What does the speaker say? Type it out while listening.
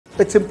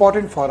It's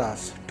important for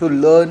us to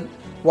learn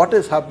what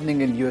is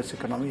happening in US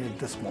economy at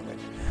this moment.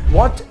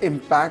 What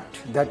impact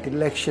that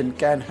election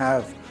can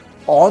have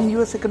on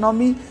US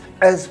economy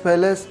as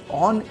well as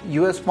on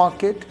US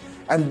market,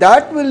 and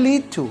that will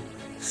lead to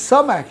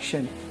some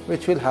action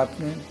which will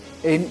happen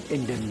in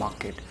Indian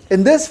market.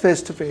 In this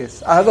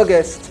face-to-face, I have a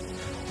guest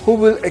who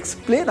will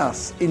explain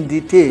us in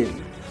detail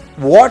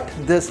what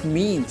this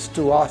means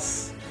to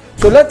us.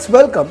 So let's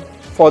welcome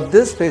for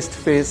this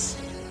face-to-face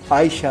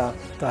Ayesha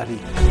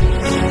Tariq.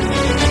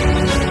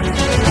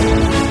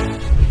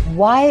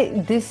 Why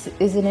this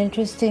is an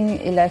interesting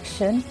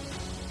election?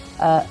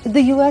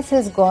 The US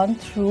has gone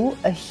through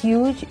a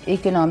huge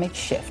economic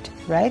shift,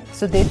 right?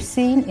 So they've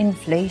seen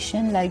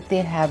inflation like they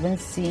haven't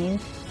seen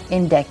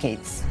in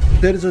decades.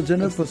 There is a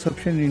general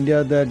perception in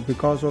India that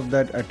because of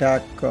that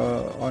attack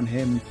on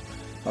him,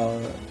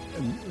 a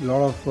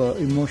lot of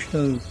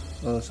emotional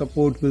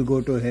support will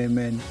go to him,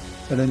 and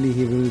suddenly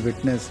he will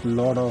witness a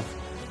lot of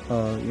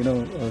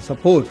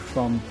support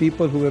from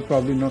people who were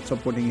probably not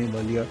supporting him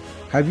earlier.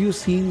 Have you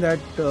seen that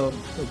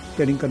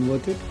getting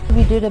converted?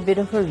 We did a bit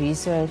of a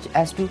research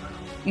as to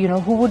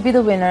who would be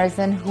the winners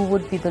and who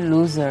would be the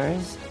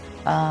losers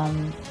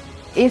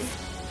if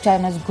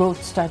China's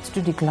growth starts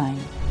to decline.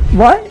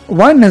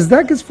 Why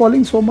Nasdaq is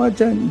falling so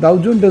much and Dow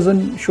Jones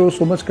doesn't show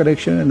so much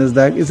correction in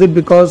Nasdaq? Is it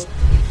because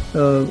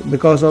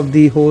of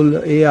the whole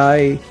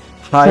AI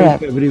hype?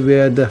 Correct.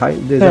 Everywhere? There's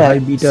Correct. A high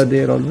beta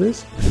there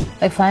always.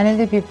 Like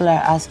finally, people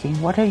are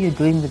asking, what are you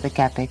doing with the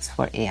capex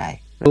for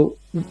AI? So,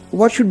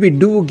 what should we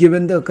do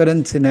given the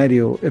current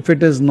scenario? If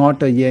it is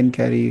not a yen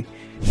carry,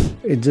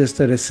 it's just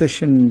a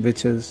recession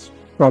which is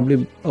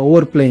probably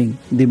overplaying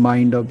the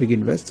mind of big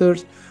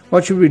investors.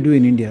 What should we do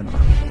in India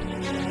now?